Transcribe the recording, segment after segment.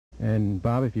And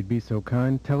Bob, if you'd be so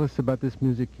kind, tell us about this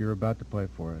music you're about to play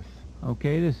for us.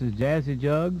 Okay, this is jazzy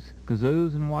jugs,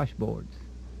 kazoos, and washboards.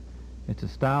 It's a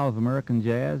style of American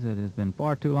jazz that has been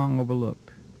far too long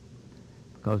overlooked.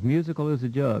 Because musical is a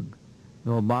jug,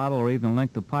 though a bottle or even a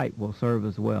length of pipe will serve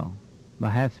as well. By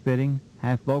half spitting,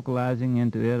 half vocalizing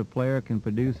into it, a player can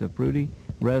produce a fruity,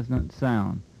 resonant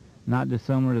sound, not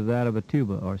dissimilar to that of a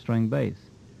tuba or string bass.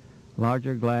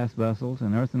 Larger glass vessels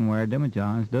and earthenware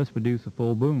demijohns does produce a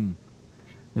full boom.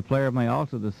 The player may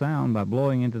alter the sound by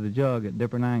blowing into the jug at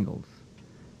different angles.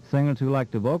 Singers who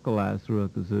like to vocalize through a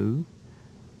kazoo,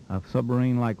 a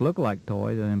submarine-like look-alike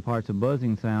toy that imparts a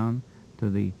buzzing sound to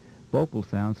the vocal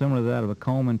sound similar to that of a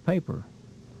comb and paper.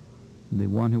 The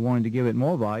one who wanted to give it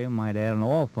more volume might add an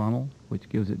oil funnel, which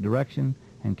gives it direction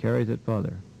and carries it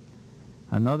further.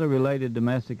 Another related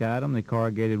domestic item, the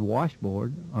corrugated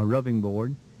washboard, or rubbing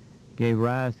board, gave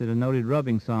rise to the noted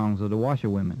rubbing songs of the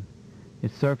washerwomen.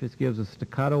 Its surface gives a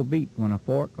staccato beat when a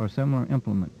fork or similar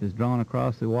implement is drawn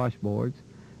across the washboards,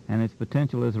 and its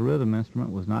potential as a rhythm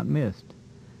instrument was not missed.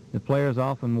 The players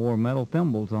often wore metal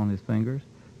thimbles on his fingers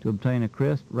to obtain a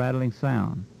crisp, rattling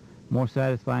sound, more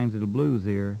satisfying to the blues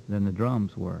ear than the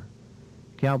drums were.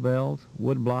 Cowbells,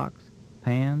 wood blocks,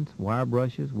 pans, wire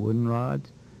brushes, wooden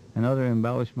rods, and other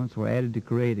embellishments were added to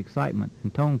create excitement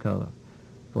and tone color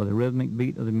for the rhythmic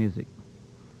beat of the music.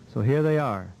 So here they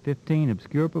are, 15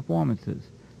 obscure performances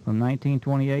from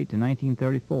 1928 to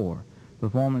 1934.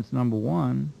 Performance number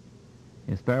 1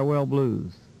 is Farewell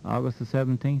Blues, August the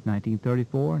 17th,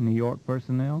 1934, New York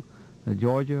personnel, the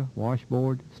Georgia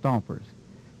Washboard Stompers.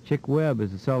 Chick Webb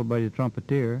is the celebrated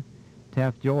trumpeter.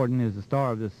 Taft Jordan is the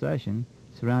star of this session,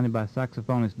 surrounded by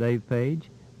saxophonist Dave Page,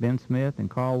 Ben Smith, and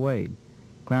Carl Wade.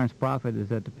 Clarence Prophet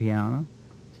is at the piano.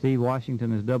 Steve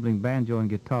Washington is doubling banjo and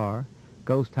guitar.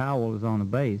 Ghost Howell is on the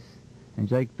bass. And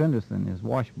Jake Fenderson is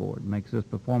washboard. Makes this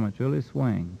performance really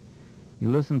swing.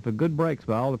 You listen for good breaks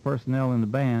by all the personnel in the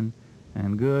band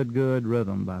and good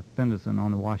rhythm by Fenderson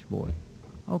on the washboard.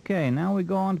 Okay, now we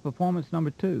go on to performance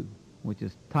number 2, which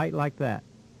is Tight Like That.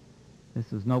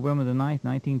 This is November the 9th,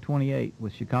 1928,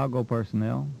 with Chicago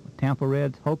personnel, Tampa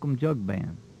Red's Hokum Jug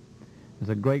Band. There's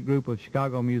a great group of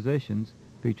Chicago musicians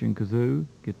featuring kazoo,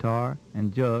 guitar,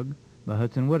 and jug by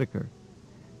Hudson Whitaker.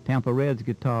 Tampa Red's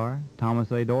guitar,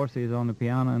 Thomas A. Dorsey is on the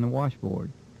piano and the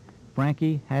washboard.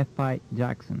 Frankie Half-Pint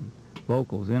Jackson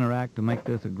vocals interact to make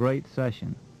this a great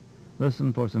session.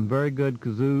 Listen for some very good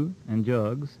kazoo and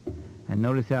jugs, and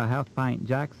notice how Half-Pint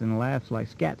Jackson laughs like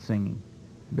scat singing.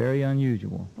 Very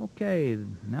unusual. Okay,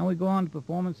 now we go on to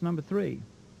performance number 3,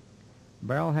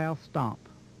 Barrel House Stomp,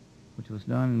 which was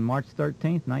done on March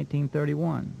 13th,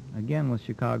 1931, again with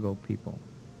Chicago people,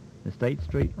 the State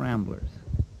Street Ramblers.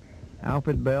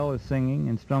 Alfred Bell is singing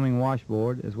and strumming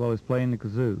washboard as well as playing the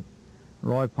kazoo.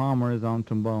 Roy Palmer is on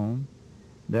trombone.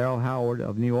 Darrell Howard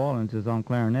of New Orleans is on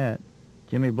clarinet.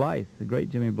 Jimmy Blythe, the great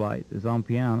Jimmy Blythe, is on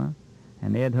piano,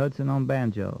 and Ed Hudson on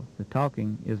banjo. The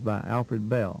talking is by Alfred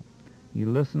Bell. You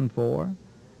listen for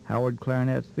Howard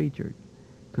clarinets featured.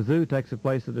 Kazoo takes the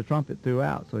place of the trumpet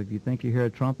throughout, so if you think you hear a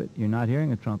trumpet, you're not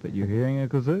hearing a trumpet, you're hearing a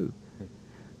kazoo.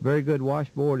 Very good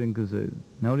washboard in kazoo.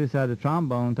 Notice how the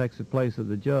trombone takes the place of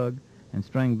the jug and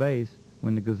string bass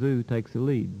when the kazoo takes the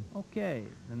lead. Okay,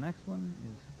 the next one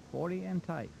is 40 and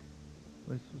Tight.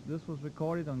 This was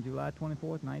recorded on July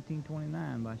 24th,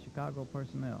 1929 by Chicago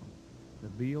personnel, the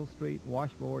Beale Street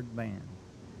Washboard Band.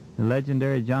 The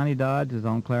legendary Johnny Dodge is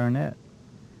on clarinet.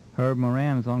 Herb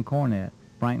Moran is on cornet.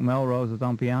 Frank Melrose is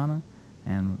on piano.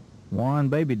 And Warren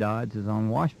Baby Dodge is on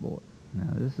washboard.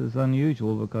 Now, this is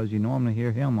unusual because you normally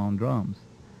hear him on drums.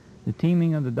 The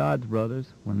teaming of the Dodge brothers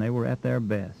when they were at their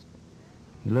best.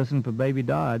 You listen for Baby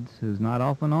Dodge, who's not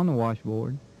often on the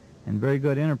washboard, and very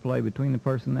good interplay between the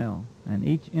personnel. And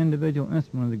each individual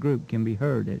instrument of the group can be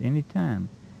heard at any time,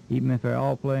 even if they're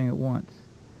all playing at once.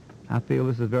 I feel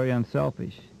this is very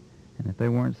unselfish. And if they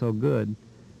weren't so good,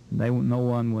 no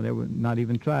one would ever not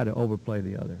even try to overplay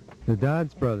the other. The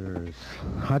Dodds Brothers.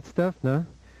 Hot stuff, no?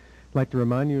 I'd like to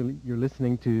remind you you're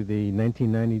listening to the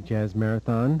 1990 Jazz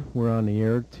Marathon. We're on the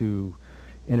air to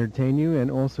entertain you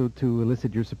and also to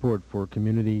elicit your support for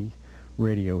community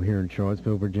radio here in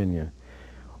Charlottesville, Virginia.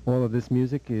 All of this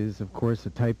music is, of course, a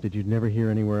type that you'd never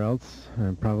hear anywhere else.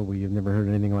 Probably you've never heard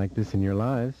anything like this in your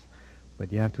lives.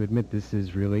 But you have to admit this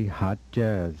is really hot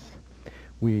jazz.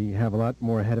 We have a lot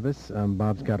more ahead of us.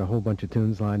 Bob's got a whole bunch of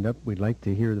tunes lined up. We'd like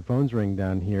to hear the phones ring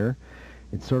down here.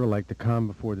 It's sort of like the calm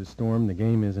before the storm. The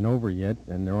game isn't over yet,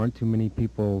 and there aren't too many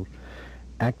people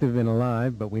active and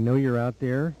alive, but we know you're out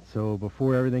there. So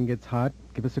before everything gets hot,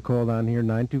 give us a call down here,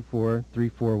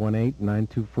 924-3418,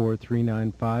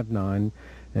 924-3959,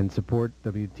 and support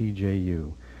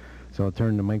WTJU. So I'll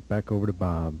turn the mic back over to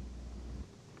Bob.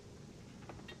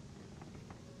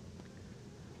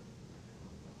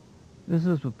 This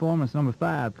is performance number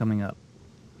 5 coming up,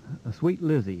 A Sweet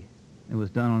Lizzie. It was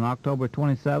done on October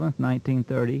 27th,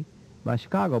 1930 by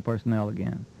Chicago personnel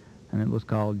again, and it was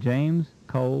called James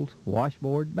Cole's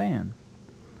Washboard Band.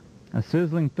 A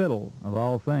Sizzling Fiddle, of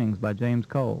all things, by James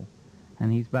Cole,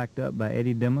 and he's backed up by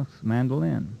Eddie Dimmock's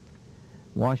mandolin.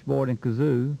 Washboard and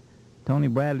kazoo, Tony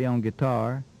Bradley on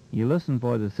guitar. You listen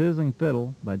for the Sizzling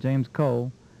Fiddle by James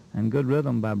Cole and good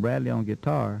rhythm by Bradley on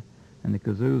guitar, and the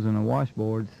kazoos and the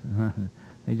washboards,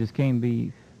 they just can't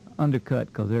be undercut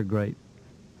because they're great.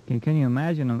 Can you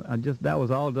imagine? That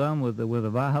was all done with a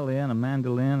violin, a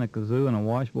mandolin, a kazoo, and a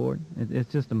washboard.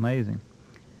 It's just amazing.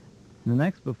 The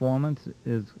next performance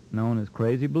is known as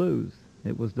Crazy Blues.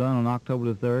 It was done on October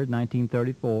the 3rd,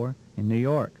 1934, in New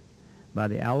York, by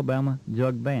the Alabama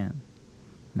Jug Band.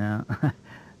 Now,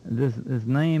 this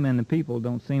name and the people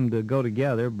don't seem to go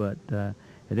together, but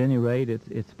at any rate,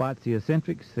 it spots the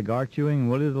eccentric cigar-chewing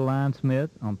Willie the Lion Smith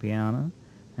on piano,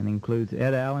 and includes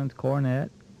Ed Allen's cornet,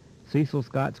 Cecil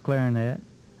Scott's clarinet,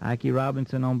 Ike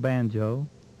Robinson on banjo,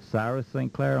 Cyrus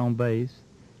St. Clair on bass,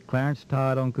 Clarence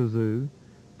Todd on kazoo,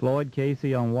 Floyd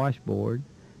Casey on washboard,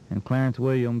 and Clarence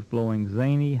Williams blowing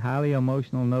zany, highly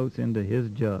emotional notes into his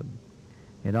jug.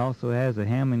 It also has a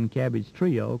ham and cabbage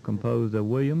trio composed of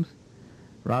Williams,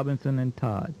 Robinson, and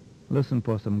Todd. Listen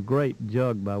for some great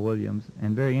jug by Williams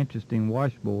and very interesting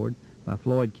washboard by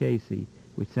Floyd Casey,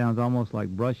 which sounds almost like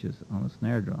brushes on a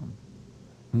snare drum.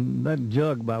 That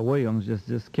jug by Williams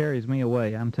just carries me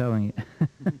away, I'm telling you.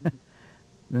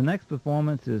 The next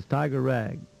performance is Tiger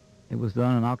Rag. It was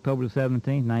done on October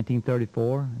 17,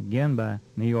 1934, again by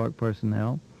New York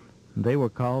personnel. They were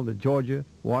called the Georgia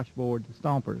Washboard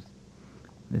Stompers.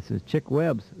 This is Chick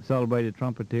Webb's celebrated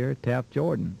trumpeter, Taft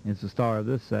Jordan, is the star of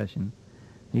this session.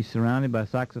 He's surrounded by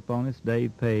saxophonists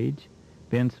Dave Page,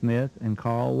 Ben Smith, and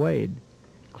Carl Wade.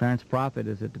 Clarence Prophet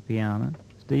is at the piano.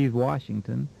 Steve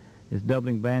Washington is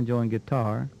doubling banjo and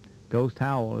guitar. Ghost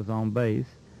Howell is on bass.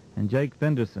 And Jake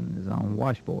Fenderson is on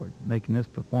washboard, making this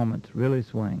performance really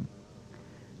swing.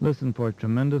 Listen for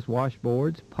tremendous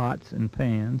washboards, pots, and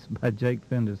pans by Jake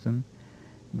Fenderson.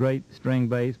 Great string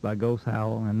bass by Ghost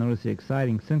Howell, and notice the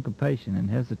exciting syncopation and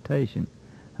hesitation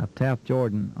of Taft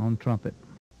Jordan on trumpet.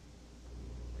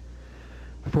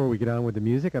 Before we get on with the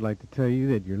music, I'd like to tell you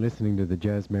that you're listening to the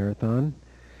Jazz Marathon,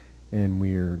 and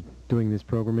we're doing this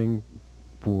programming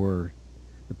for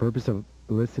the purpose of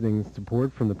eliciting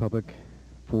support from the public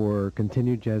for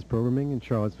continued jazz programming in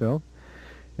Charlottesville.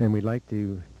 And we'd like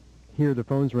to hear the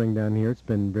phones ring down here. It's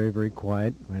been very, very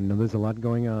quiet. I know there's a lot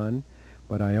going on,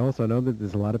 but I also know that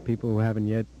there's a lot of people who haven't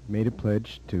yet made a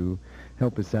pledge to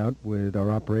help us out with our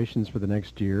operations for the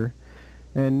next year.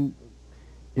 And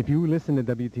if you listen to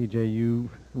WTJU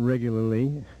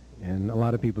regularly, and a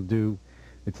lot of people do,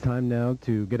 it's time now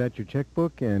to get out your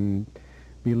checkbook and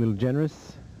be a little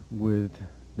generous with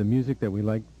the music that we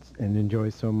like and enjoy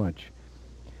so much.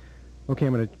 Okay,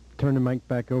 I'm going to turn the mic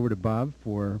back over to Bob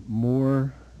for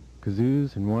more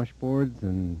kazoos and washboards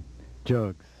and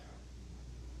jugs.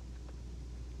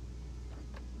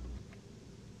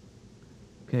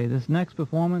 Okay, this next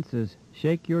performance is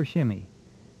Shake Your Shimmy.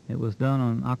 It was done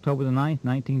on October the 9th,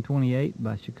 1928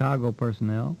 by Chicago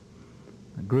personnel,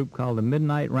 a group called the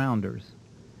Midnight Rounders.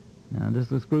 Now,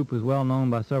 this group was well known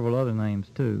by several other names,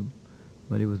 too,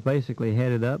 but it was basically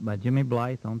headed up by Jimmy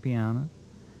Blythe on piano,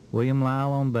 William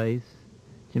Lyle on bass,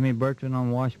 Jimmy Bertrand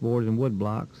on washboards and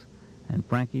woodblocks, and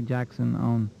Frankie Jackson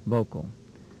on vocal.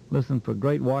 Listen for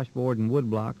great washboard and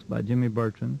woodblocks by Jimmy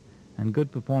Bertrand and good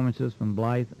performances from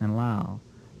Blythe and Lyle.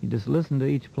 You just listen to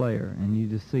each player and you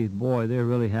just see, boy, they're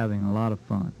really having a lot of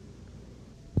fun.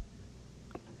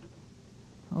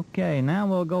 Okay, now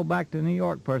we'll go back to New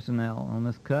York personnel on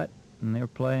this cut, and they're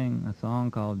playing a song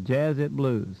called Jazz It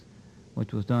Blues,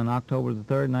 which was done October the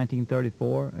 3rd,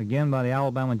 1934, again by the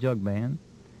Alabama Jug Band.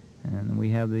 And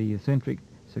we have the eccentric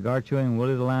cigar-chewing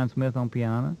Willie the Lion Smith on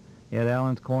piano, Ed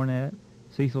Allen's cornet,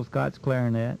 Cecil Scott's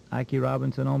clarinet, Ike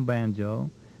Robinson on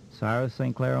banjo, Cyrus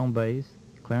St. Clair on bass,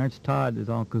 Clarence Todd is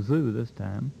on kazoo this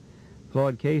time,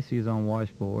 Floyd Casey is on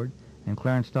washboard, and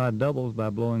Clarence Todd doubles by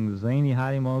blowing the zany,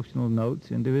 high emotional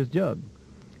notes into his jug.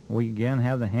 We again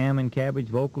have the ham and cabbage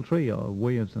vocal trio of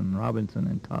Williamson, Robinson,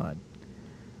 and Todd.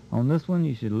 On this one,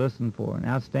 you should listen for an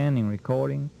outstanding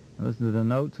recording and listen to the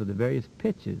notes of the various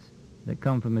pitches that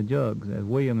come from the jugs as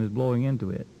William is blowing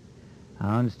into it.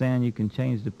 I understand you can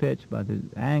change the pitch by the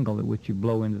angle at which you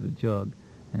blow into the jug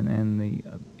and the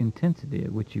intensity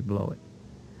at which you blow it.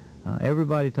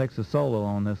 Everybody takes a solo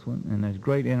on this one, and there's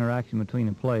great interaction between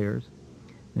the players.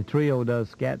 The trio does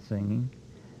scat singing,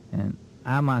 And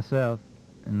I myself,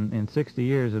 in 60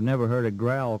 years, have never heard a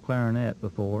growl clarinet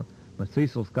before, but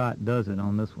Cecil Scott does it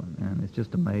on this one, and it's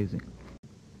just amazing.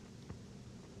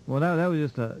 Well, that was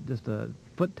just a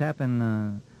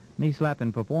foot-tapping,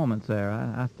 knee-slapping performance there,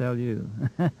 I tell you.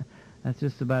 That's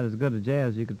just about as good a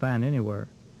jazz you could find anywhere.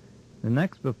 The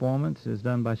next performance is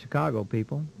done by Chicago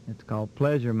people. It's called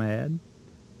Pleasure Mad.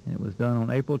 It was done on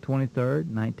April 23rd,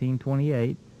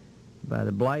 1928, by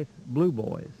the Blythe Blue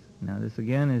Boys. Now, this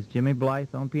again is Jimmy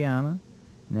Blythe on piano,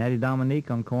 Natty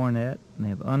Dominique on cornet, and they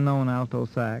have unknown alto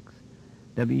sax,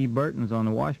 W.E. Burton's on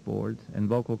the washboards, and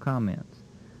vocal comments.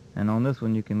 And on this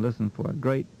one, you can listen for a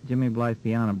great Jimmy Blythe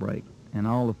piano break and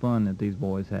all the fun that these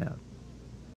boys have.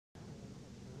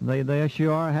 They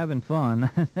sure are having fun.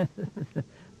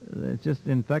 It's just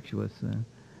infectious.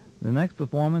 The next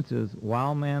performance is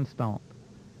Wild Man Stomp,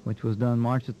 which was done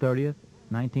March the 30th,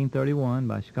 1931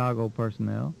 by Chicago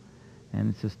personnel, and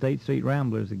it's the State Street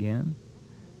Ramblers again.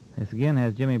 This again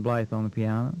has Jimmy Blythe on the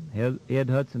piano, Ed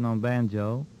Hudson on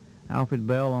banjo, Alfred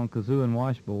Bell on kazoo and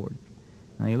washboard.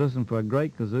 Now you listen for a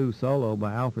great kazoo solo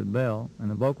by Alfred Bell and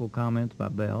the vocal comments by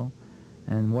Bell,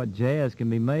 and what jazz can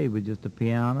be made with just a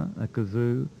piano, a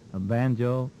kazoo, a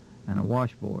banjo, and a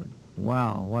washboard.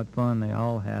 Wow, what fun they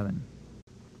all having.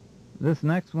 This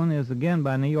next one is again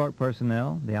by New York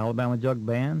personnel, the Alabama Jug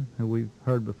Band, who we've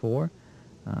heard before.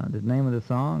 The name of the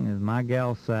song is My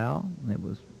Gal Sal. It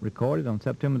was recorded on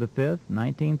September the 5th,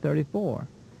 1934.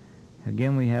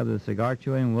 Again, we have the cigar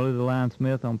chewing Willie the Lion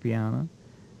Smith on piano,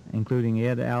 including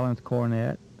Ed Allen's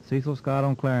cornet, Cecil Scott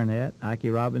on clarinet, Ike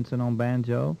Robinson on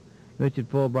banjo, Richard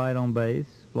Fulbright on bass,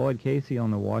 Floyd Casey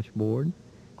on the washboard,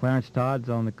 Clarence Todd's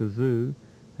on the kazoo,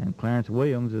 and Clarence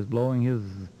Williams is blowing his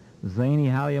zany,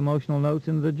 highly emotional notes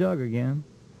into the jug again.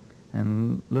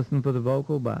 And listen for the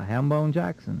vocal by Hambone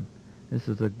Jackson. This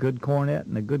is a good cornet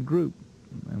and a good group.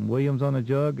 And Williams on the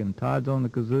jug and Todd's on the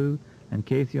kazoo and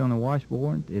Casey on the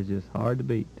washboard is just hard to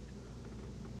beat.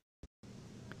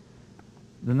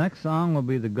 The next song will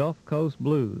be the Gulf Coast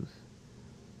Blues,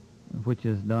 which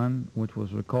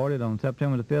was recorded on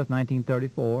September the 5th,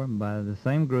 1934 by the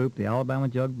same group, the Alabama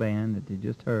Jug Band that you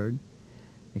just heard,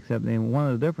 except one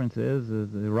of the differences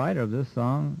is the writer of this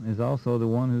song is also the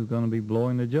one who's going to be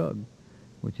blowing the jug,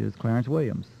 which is Clarence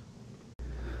Williams.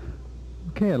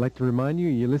 Okay, I'd like to remind you,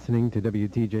 you're listening to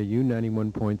WTJU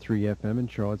 91.3 FM in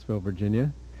Charlottesville,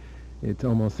 Virginia. It's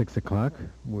almost 6 o'clock.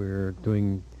 We're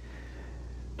doing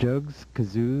jugs,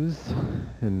 kazoos,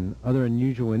 and other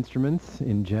unusual instruments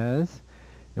in jazz.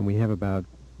 And we have about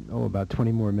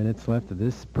 20 more minutes left of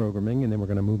this programming, and then we're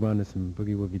going to move on to some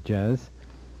boogie-woogie jazz.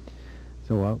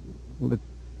 So I'll let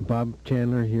Bob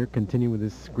Chandler here continue with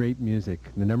this great music.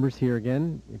 The numbers here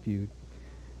again, if you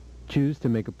choose to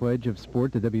make a pledge of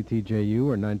support to WTJU,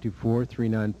 are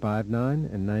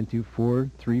 924-3959 and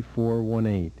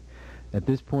 924-3418. At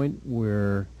this point,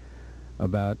 we're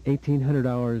about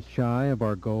 $1,800 shy of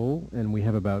our goal, and we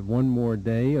have about one more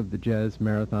day of the Jazz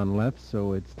Marathon left,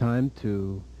 so it's time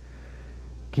to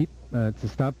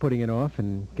stop putting it off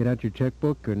and get out your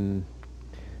checkbook and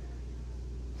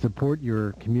support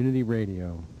your community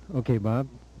radio. Okay, Bob,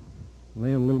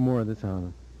 lay a little more of this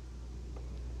on.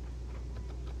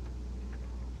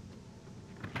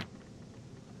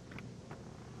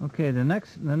 Okay, the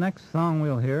next song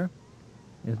we'll hear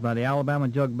is by the Alabama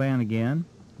Jug Band again.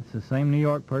 It's the same New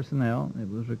York personnel. It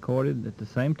was recorded at the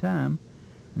same time,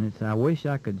 and it's I Wish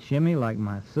I Could Shimmy Like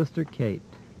My Sister Kate.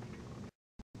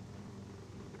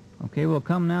 Okay, we'll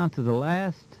come now to the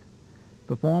last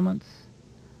performance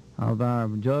of our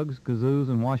jugs, kazoos,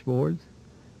 and washboards,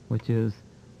 which is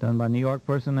done by New York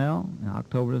personnel on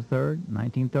October the 3rd,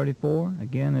 1934.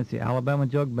 Again, it's the Alabama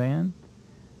Jug Band,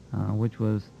 which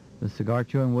was the cigar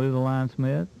chewing Willie the Lion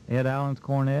Smith, Ed Allen's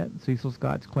cornet, Cecil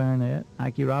Scott's clarinet,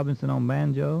 Ike Robinson on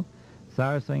banjo,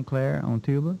 Cyrus St. Clair on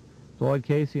tuba, Floyd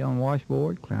Casey on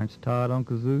washboard, Clarence Todd on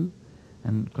kazoo,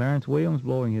 and Clarence Williams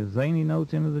blowing his zany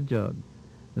notes into the jug.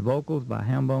 The vocals by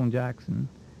Hambone Jackson.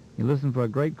 You listen for a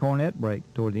great cornet break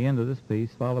toward the end of this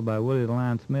piece, followed by Willie the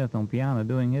Lion Smith on piano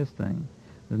doing his thing.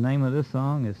 The name of this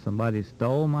song is Somebody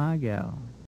Stole My Gal.